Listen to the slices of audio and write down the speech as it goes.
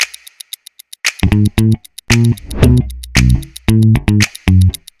Hello,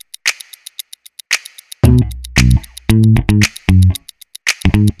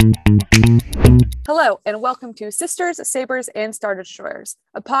 and welcome to Sisters, Sabers, and Star Destroyers,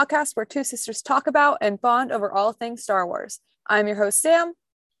 a podcast where two sisters talk about and bond over all things Star Wars. I'm your host, Sam.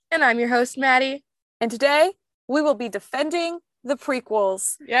 And I'm your host, Maddie. And today, we will be defending the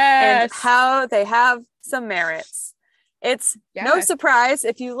prequels. Yes. And how they have some merits. It's no surprise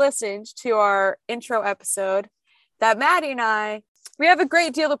if you listened to our intro episode that Maddie and I, we have a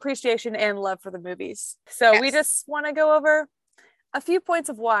great deal of appreciation and love for the movies. So we just want to go over a few points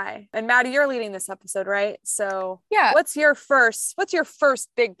of why. And Maddie, you're leading this episode, right? So what's your first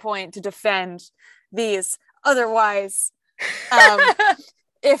big point to defend these otherwise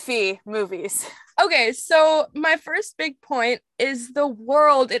iffy movies? Okay, so my first big point is the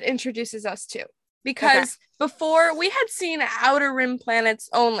world it introduces us to. Because before we had seen Outer Rim planets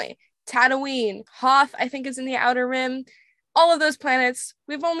only. Tatooine, Hoth, I think, is in the Outer Rim. All of those planets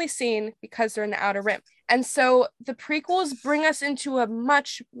we've only seen because they're in the Outer Rim. And so the prequels bring us into a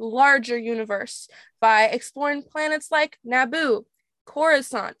much larger universe by exploring planets like Naboo,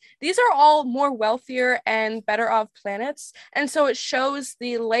 Coruscant. These are all more wealthier and better off planets. And so it shows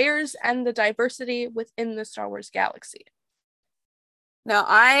the layers and the diversity within the Star Wars galaxy. No,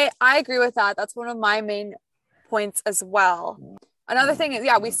 I agree with that. That's one of my main points as well. Another thing is,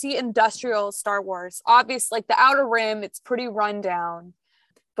 we see industrial Star Wars. Obviously, like the Outer Rim, it's pretty run down.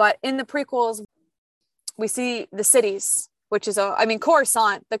 But in the prequels, we see the cities, which is,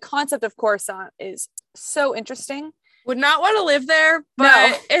 Coruscant. The concept of Coruscant is so interesting. Would not want to live there,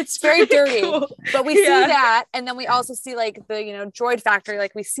 but it's very dirty. Cool. But we see that, and then we also see like the, droid factory,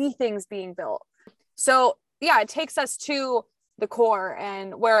 like we see things being built. So it takes us to the core.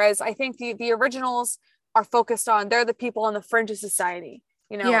 And whereas I think the originals are focused on, they're the people on the fringe of society.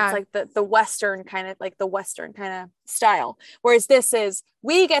 It's like the Western kind of style. Whereas this is,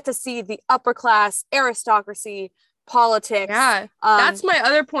 we get to see the upper class aristocracy, politics. Yeah, that's my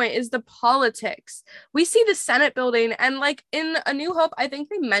other point, is the politics. We see the Senate building, and like in A New Hope, I think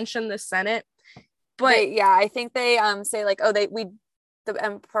they mention the Senate. But I think they say like, the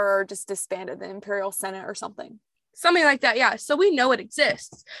Emperor just disbanded the Imperial Senate or something. Something like that, yeah. So we know it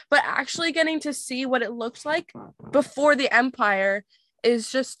exists. But actually getting to see what it looks like before the Empire is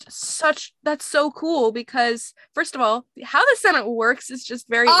just that's so cool, because first of all, how the Senate works is just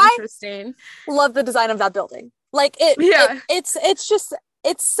very interesting. Love the design of that building. Like it's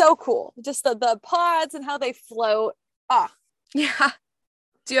so cool. Just the pods and how they float. Yeah.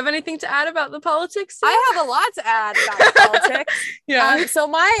 Do you have anything to add about the politics? I have a lot to add about the politics.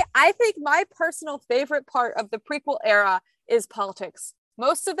 So I think my personal favorite part of the prequel era is politics.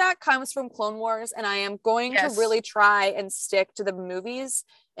 Most of that comes from Clone Wars, and I am going to really try and stick to the movies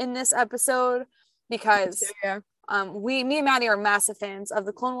in this episode, because me and Maddie are massive fans of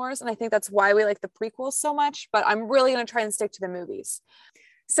the Clone Wars, and I think that's why we like the prequels so much, but I'm really going to try and stick to the movies.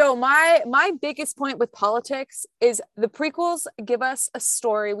 So my biggest point with politics is the prequels give us a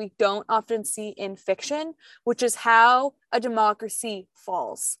story we don't often see in fiction, which is how a democracy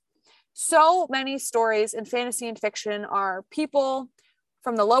falls. So many stories in fantasy and fiction are people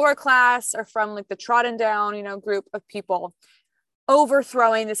from the lower class or from like the trodden down, group of people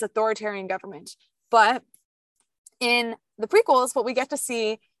overthrowing this authoritarian government. But in the prequels, what we get to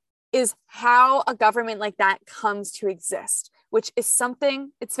see is how a government like that comes to exist, which is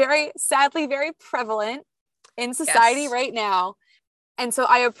something, it's sadly very prevalent in society right now. And so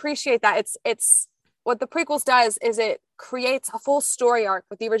I appreciate that. It's what the prequels does is it creates a full story arc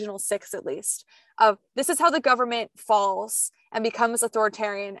with the original 6, at least, of this is how the government falls and becomes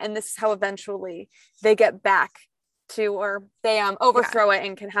authoritarian, and this is how eventually they get back to, or they overthrow it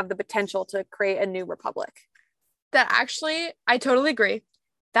and can have the potential to create a new republic. That actually, I totally agree.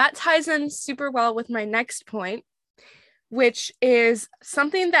 That ties in super well with my next point, which is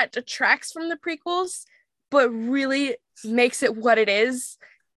something that detracts from the prequels, but really makes it what it is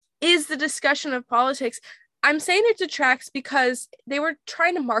the discussion of politics. I'm saying it detracts because they were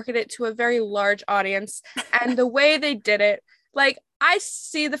trying to market it to a very large audience, and the way they did it, like, I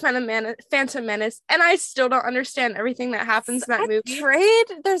see the Phantom Menace, and I still don't understand everything that happens in that movie.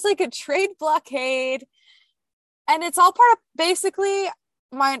 There's like a trade blockade, and it's all part of basically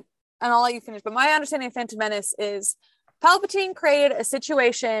and I'll let you finish, but my understanding of Phantom Menace is Palpatine created a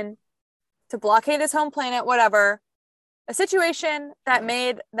situation to blockade his home planet, whatever, a situation that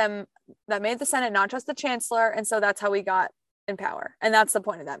made the Senate not just the Chancellor, and so that's how we got in power, and that's the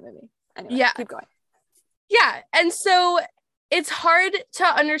point of that movie. Anyway, keep going. Yeah, and so it's hard to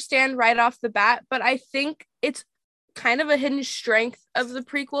understand right off the bat, but I think it's kind of a hidden strength of the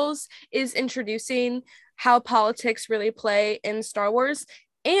prequels is introducing how politics really play in Star Wars.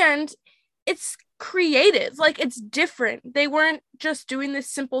 And it's creative, like it's different. They weren't just doing this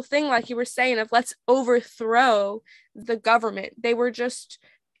simple thing, like you were saying, of let's overthrow the government. They were just,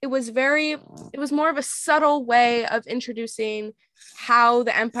 it was more of a subtle way of introducing how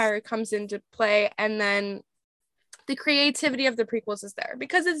the Empire comes into play. And then the creativity of the prequels is there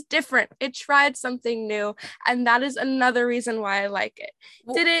because it's different. It tried something new. And that is another reason why I like it.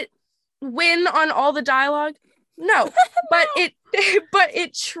 Did it win on all the dialogue? No, but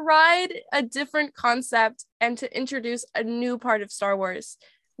it tried a different concept and to introduce a new part of Star Wars,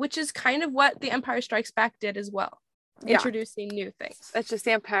 which is kind of what The Empire Strikes Back did as well. Introducing new things. It's just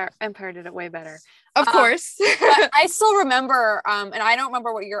the Empire did it way better. Of course. But I still remember, and I don't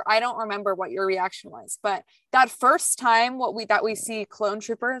remember what your reaction was, but that first time that we see clone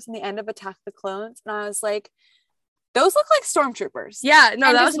troopers in the end of Attack the Clones, and I was like, those look like stormtroopers. Yeah, no,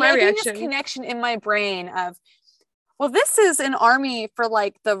 and that was my reaction. This connection in my brain of, well, this is an army for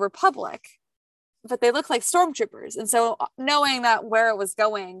like the Republic, but they look like stormtroopers. And so knowing that where it was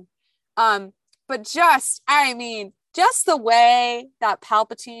going, but just the way that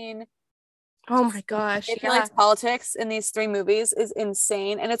Palpatine, oh my gosh, manipulates politics in these 3 movies is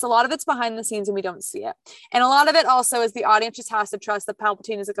insane. And it's a lot of it's behind the scenes and we don't see it. And a lot of it also is the audience just has to trust that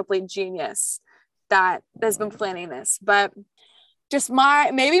Palpatine is a complete genius that has been planning this. But just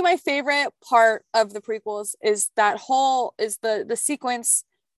maybe my favorite part of the prequels is the sequence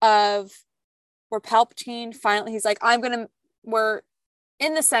of where Palpatine finally, he's like, we're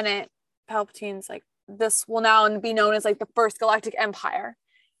in the Senate. Palpatine's like, this will now be known as like the first galactic empire,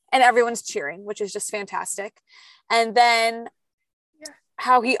 and everyone's cheering, which is just fantastic. And then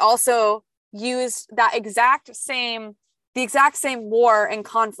how he also used the exact same war and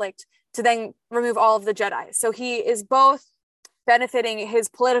conflict to then remove all of the Jedi. So he is both benefiting his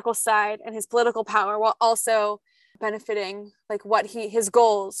political side and his political power while also benefiting like his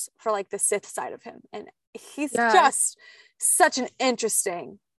goals for like the Sith side of him. And he's just such an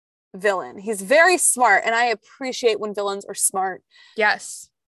interesting villain. He's very smart, and I appreciate when villains are smart. Yes.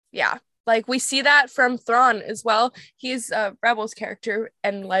 Yeah. Like we see that from Thrawn as well. He's a Rebels character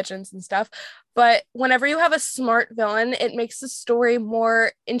and Legends and stuff. But whenever you have a smart villain, it makes the story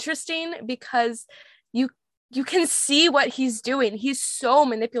more interesting because you can see what he's doing. He's so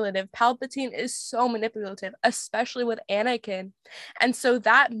manipulative. Palpatine is so manipulative, especially with Anakin. And so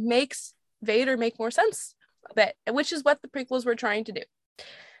that makes Vader make more sense of it, which is what the prequels were trying to do.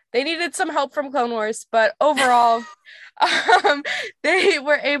 They needed some help from Clone Wars, but overall, they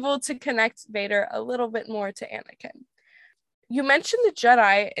were able to connect Vader a little bit more to Anakin. You mentioned the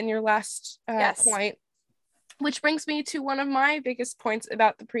Jedi in your last point, which brings me to one of my biggest points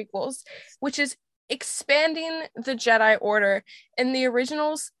about the prequels, which is expanding the Jedi Order. In the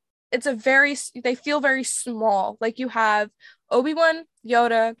originals, they feel very small. Like you have Obi-Wan,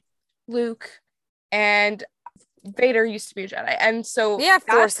 Yoda, Luke, and Vader used to be a Jedi. And so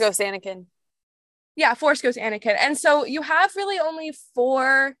Force Ghost Anakin. Yeah, Force Ghost Anakin. And so you have really only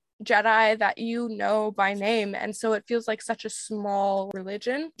 4 Jedi that you know by name, and so it feels like such a small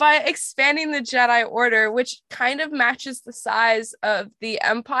religion. By expanding the Jedi Order, which kind of matches the size of the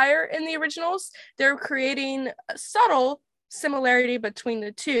Empire in the originals, they're creating a subtle similarity between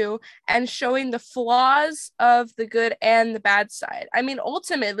the two and showing the flaws of the good and the bad side. I mean,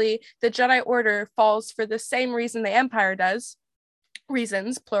 ultimately, the Jedi Order falls for the same reason the Empire does.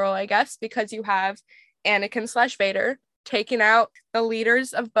 Reasons, plural, I guess, because you have Anakin/Vader taking out the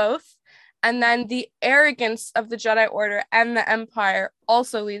leaders of both, and then the arrogance of the Jedi Order and the Empire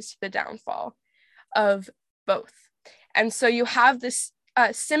also leads to the downfall of both. And so you have this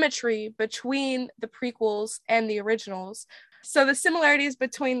symmetry between the prequels and the originals. So the similarities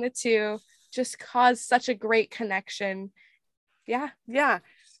between the two just cause such a great connection. Yeah.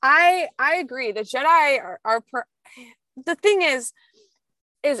 I agree. The Jedi are the thing is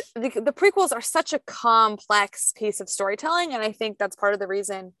the prequels are such a complex piece of storytelling, and I think that's part of the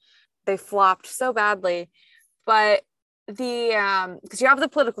reason they flopped so badly. But because you have the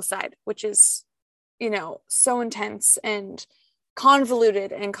political side, which is, so intense and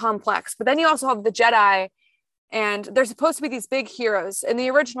convoluted and complex, but then you also have the Jedi, and they're supposed to be these big heroes. In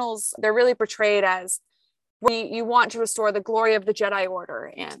the originals, they're really portrayed as you want to restore the glory of the Jedi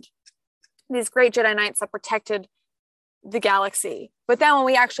Order and these great Jedi Knights that protected the galaxy. But then when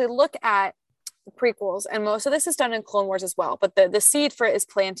we actually look at the prequels, and most of this is done in Clone Wars as well, but the seed for it is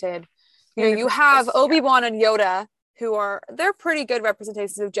planted. You have Obi-Wan and Yoda, they're pretty good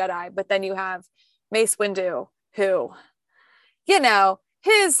representations of Jedi, but then you have Mace Windu, who,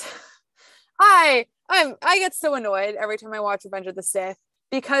 I get so annoyed every time I watch Revenge of the Sith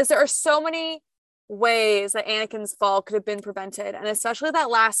because there are so many ways that Anakin's fall could have been prevented, and especially that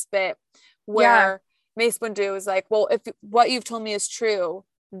last bit where Mace Windu is like, well, if what you've told me is true,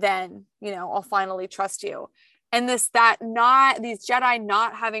 then I'll finally trust you. And these Jedi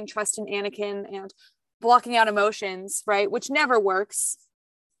not having trust in Anakin and blocking out emotions, right, which never works.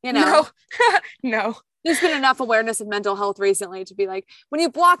 No. There's been enough awareness of mental health recently to be like, when you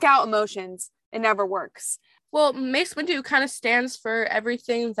block out emotions, it never works. Well, Mace Windu kind of stands for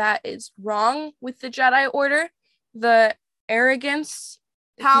everything that is wrong with the Jedi Order. The arrogance,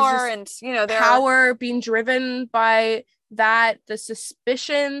 power, and power being driven by that, the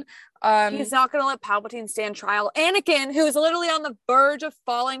suspicion. He's not going to let Palpatine stand trial. Anakin, who's literally on the verge of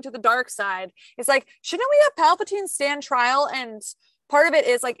falling to the dark side, is like, shouldn't we have Palpatine stand trial? And part of it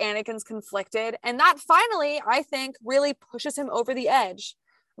is like Anakin's conflicted, and that finally, I think, really pushes him over the edge,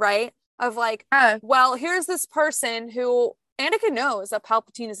 right? Of like, well, here's this person who Anakin knows that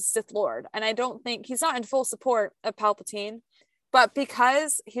Palpatine is a Sith Lord, and I don't think he's not in full support of Palpatine, but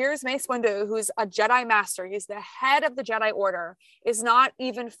because here's Mace Windu, who's a Jedi Master, he's the head of the Jedi Order, is not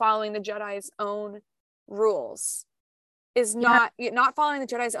even following the Jedi's own rules, not following the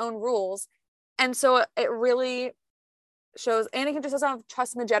Jedi's own rules, and so it really shows Anakin just doesn't have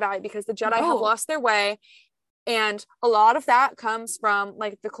trust in the Jedi because the Jedi have lost their way. And a lot of that comes from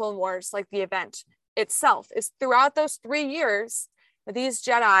like the Clone Wars, like the event itself is throughout those 3 years, these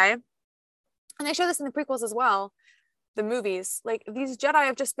Jedi, and they show this in the prequels as well, the movies, like these Jedi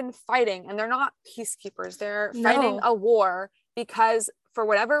have just been fighting, and they're not peacekeepers. They're fighting a war because for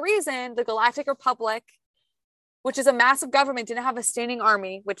whatever reason, the Galactic Republic, which is a massive government, didn't have a standing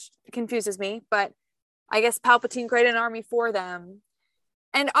army, which confuses me, but I guess Palpatine created an army for them.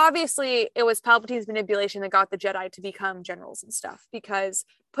 And obviously it was Palpatine's manipulation that got the Jedi to become generals and stuff, because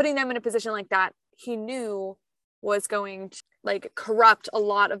putting them in a position like that, he knew was going to like corrupt a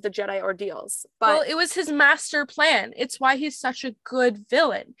lot of the Jedi ordeals. But well, it was his master plan. It's why he's such a good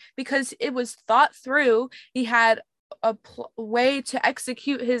villain, because it was thought through. He had a way to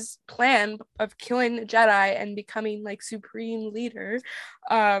execute his plan of killing the Jedi and becoming like supreme leader,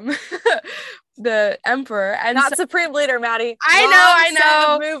 the Emperor, and not supreme leader, Maddie.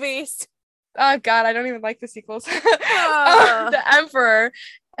 I know movies. Oh god, I don't even like the sequels. The Emperor,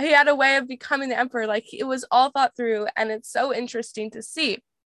 he had a way of becoming the Emperor. Like, it was all thought through, and it's so interesting to see.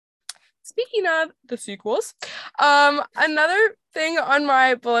 Speaking of the sequels, another thing on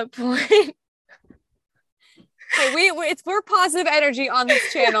my bullet point. Hey, we're positive energy on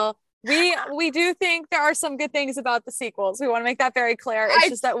this channel. We do think there are some good things about the sequels. We want to make that very clear. It's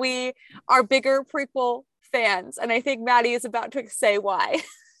just that we are bigger prequel fans, and I think Maddie is about to say why.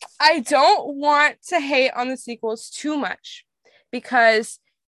 I don't want to hate on the sequels too much, because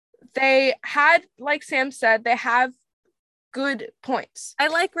they had, like Sam said, they have good points. I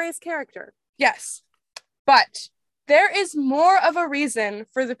like Rey's character. Yes, but there is more of a reason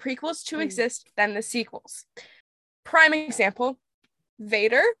for the prequels to exist than the sequels. Prime example,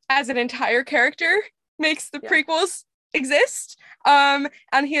 Vader as an entire character makes the prequels exist. And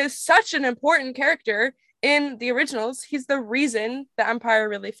he is such an important character in the originals. He's the reason the Empire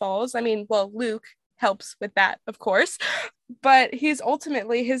really falls. I mean, well, Luke helps with that, of course, but he's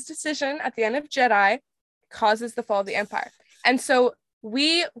ultimately, his decision at the end of Jedi causes the fall of the Empire. And so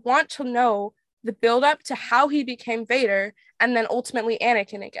we want to know the build up to how he became Vader and then ultimately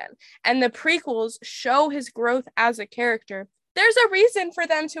Anakin again. And the prequels show his growth as a character. There's a reason for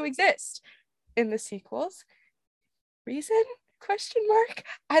them to exist. In the sequels, reason? Question mark?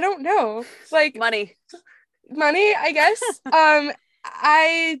 I don't know. Like money, I guess.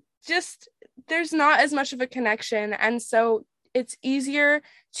 I just, there's not as much of a connection, and so it's easier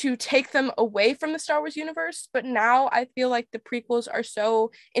to take them away from the Star Wars universe. But now I feel like the prequels are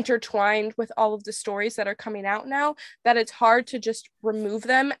so intertwined with all of the stories that are coming out now that it's hard to just remove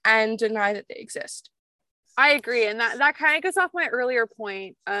them and deny that they exist. I agree. And that kind of goes off my earlier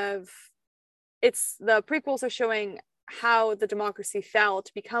point of it's the prequels are showing how the democracy fell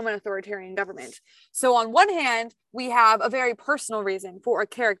to become an authoritarian government. So on one hand, we have a very personal reason for a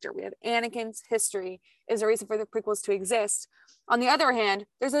character. We have Anakin's history is a reason for the prequels to exist. On the other hand,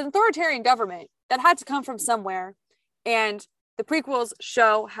 there's an authoritarian government that had to come from somewhere, and the prequels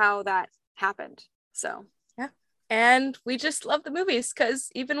show how that happened. So yeah, and we just love the movies because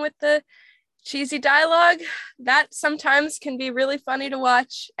even with the cheesy dialogue, that sometimes can be really funny to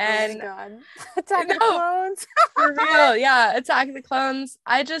watch. And oh my god, Attack of the Clones. For real, yeah, Attack of the Clones.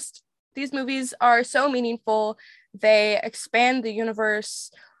 These movies are so meaningful. They expand the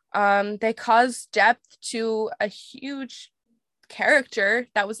universe. They cause depth to a huge character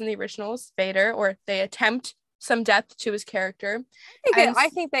that was in the originals, Vader, or they attempt some depth to his character. I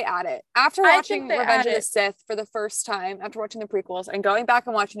think they add it. After watching Revenge of the Sith for the first time, after watching the prequels and going back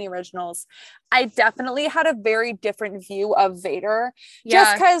and watching the originals, I definitely had a very different view of Vader. Yeah.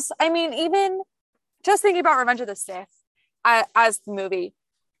 Just because, I mean, even just thinking about Revenge of the Sith as the movie,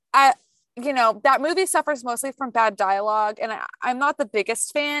 that movie suffers mostly from bad dialogue, and I'm not the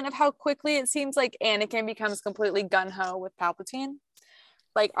biggest fan of how quickly it seems like Anakin becomes completely gun-ho with Palpatine.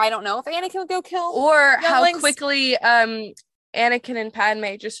 Like, I don't know if Anakin would go kill or how quickly Anakin and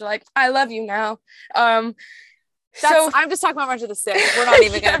Padme just are like, I love you now. I'm just talking about Revenge of the Sith. We're not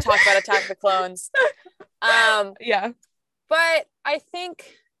even going to talk about Attack of the Clones. Yeah. But I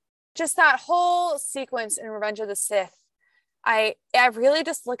think just that whole sequence in Revenge of the Sith, I really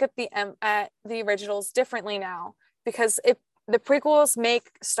just look at the originals differently now, because the prequels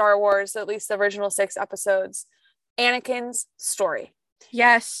make Star Wars, at least the original 6 episodes, Anakin's story.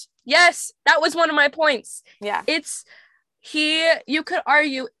 Yes, that was one of my points. Yeah, you could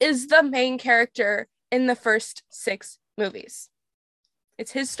argue, is the main character in the first 6 movies.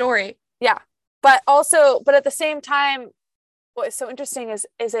 It's his story. Yeah, but at the same time, what's so interesting is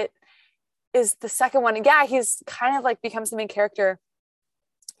the second one. Yeah, he's kind of like becomes the main character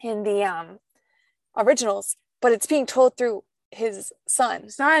in the originals, but it's being told through his son.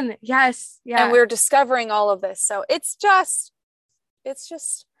 Yes, yeah. And we're discovering all of this, so it's just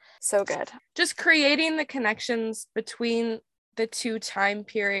so good. Just creating the connections between the 2 time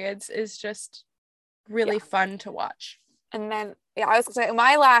periods is just really fun to watch. And then, I was going to say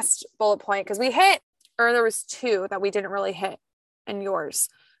my last bullet point, because there was 2 that we didn't really hit in yours.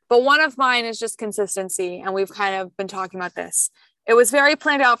 But one of mine is just consistency, and we've kind of been talking about this. It was very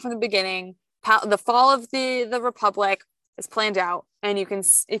planned out from the beginning. The fall of the Republic is planned out, and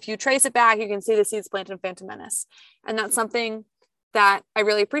if you trace it back, you can see the seeds planted in Phantom Menace. And that's something that I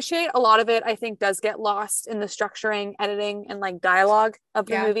really appreciate. A lot of it, I think, does get lost in the structuring, editing, and like dialogue of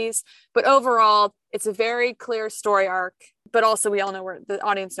the movies. But overall, it's a very clear story arc, but also we all know where the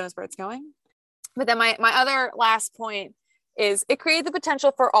audience knows where it's going. But then my other last point is it created the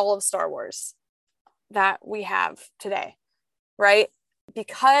potential for all of Star Wars that we have today, right?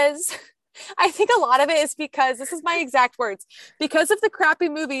 Because I think a lot of it is because, this is my exact words, because of the crappy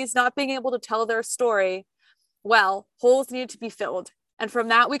movies not being able to tell their story well, holes needed to be filled. And from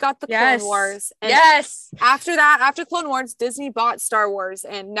that, we got the Clone Wars. And after Clone Wars, Disney bought Star Wars,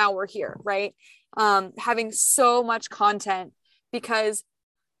 and now we're here, right? Having so much content, because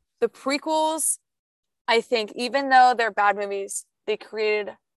the prequels, I think, even though they're bad movies, they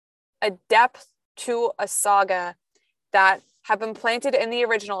created a depth to a saga that had been planted in the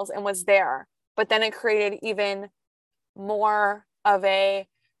originals and was there, but then it created even more of a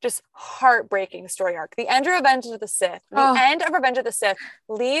just heartbreaking story arc. The end of Revenge of the Sith. The end of Revenge of the Sith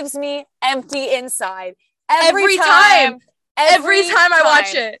leaves me empty inside every time I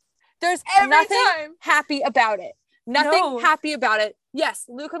watch it. There's nothing happy about it. Nothing happy about it. Yes,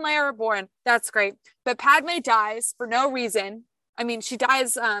 Luke and Leia are born. That's great. But Padme dies for no reason. I mean, she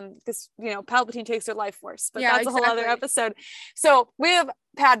dies because Palpatine takes her life force. But that's a whole other episode. So we have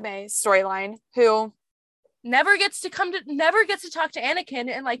Padme's storyline, who never gets to talk to Anakin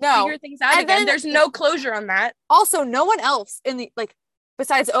and figure things out again. Then, there's no closure on that. Also, no one else in the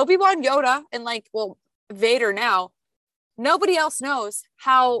besides Obi-Wan, Yoda, and Vader now, nobody else knows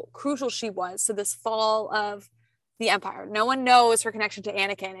how crucial she was to this fall of the Empire. No one knows her connection to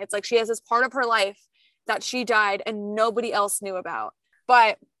Anakin. It's like she has this part of her life that she died and nobody else knew about.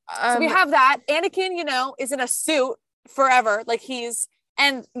 But so we have that. Anakin, is in a suit forever.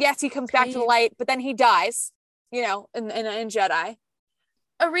 And yes, he comes back to the light, but then he dies, in Jedi.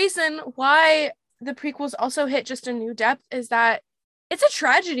 A reason why the prequels also hit just a new depth is that it's a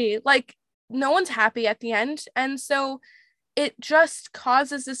tragedy. No one's happy at the end. And so it just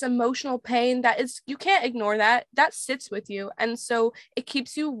causes this emotional pain you can't ignore that. That sits with you. And so it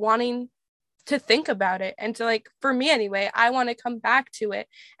keeps you wanting to think about it. And to for me anyway, I want to come back to it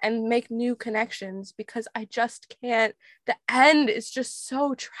and make new connections, because I just can't. The end is just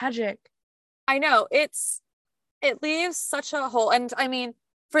so tragic. I know, it leaves such a hole. And I mean,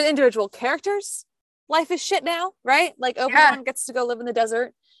 for the individual characters, life is shit now, right? Obi-Wan gets to go live in the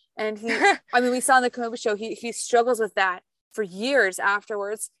desert, and we saw in the Kenobi show, he struggles with that for years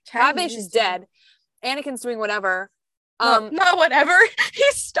afterwards. Padme, she's dead. Anakin's doing whatever. Not whatever.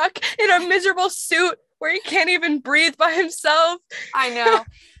 He's stuck in a miserable suit where he can't even breathe by himself. I know.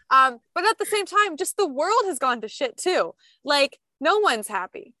 But at the same time, just the world has gone to shit too. No one's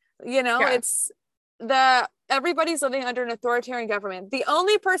happy. It's everybody's living under an authoritarian government. The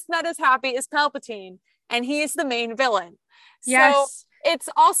only person that is happy is Palpatine, and he is the main villain. Yes.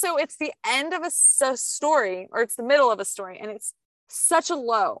 So it's the end of a story, or it's the middle of a story, and it's such a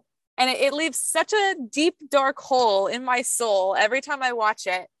low, and it leaves such a deep, dark hole in my soul every time I watch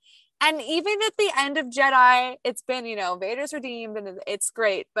it. And even at the end of Jedi, it's been, Vader's redeemed and it's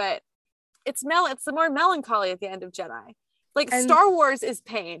great, but it's the more melancholy at the end of Jedi. Like, Star Wars is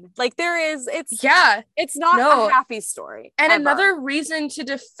pain. Like, it's not a happy story. And ever. Another reason to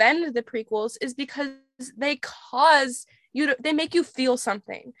defend the prequels is because they make you feel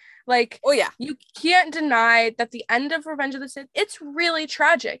something. Like, oh yeah, you can't deny that the end of Revenge of the Sith, it's really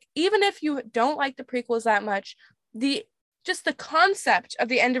tragic. Even if you don't like the prequels that much, just the concept of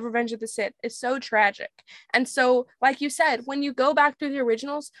the end of Revenge of the Sith is so tragic. And so, like you said, when you go back through the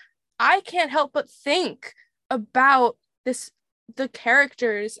originals, I can't help but think about the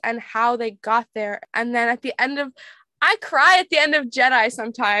characters and how they got there. And then at the end of, I cry at the end of Jedi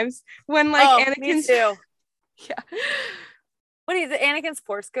sometimes when Anakin's... me too. Yeah. When Anakin's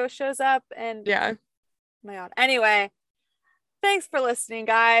Force Ghost shows up, and yeah. Oh my God. Anyway, thanks for listening,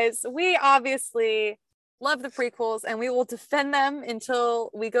 guys. We obviously love the prequels, and we will defend them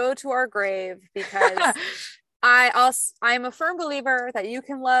until we go to our grave, because I'm a firm believer that you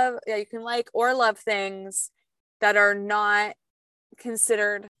can like or love things that are not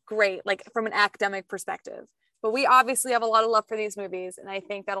considered great, like from an academic perspective. But we obviously have a lot of love for these movies, and I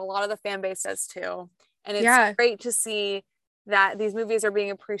think that a lot of the fan base does too. And it's great to see that these movies are being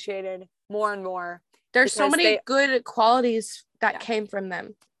appreciated more and more. There's so many good qualities that came from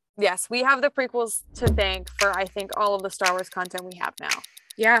them. Yes, we have the prequels to thank for, I think, all of the Star Wars content we have now.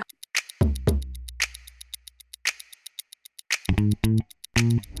 Yeah.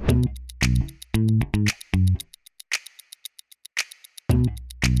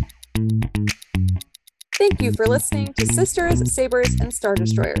 Thank you for listening to Sisters, Sabers, and Star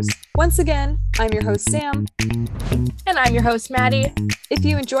Destroyers. Once again, I'm your host, Sam. And I'm your host, Maddie. If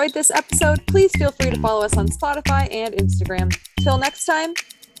you enjoyed this episode, please feel free to follow us on Spotify and Instagram. Till next time,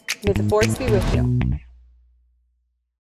 may the Force be with you.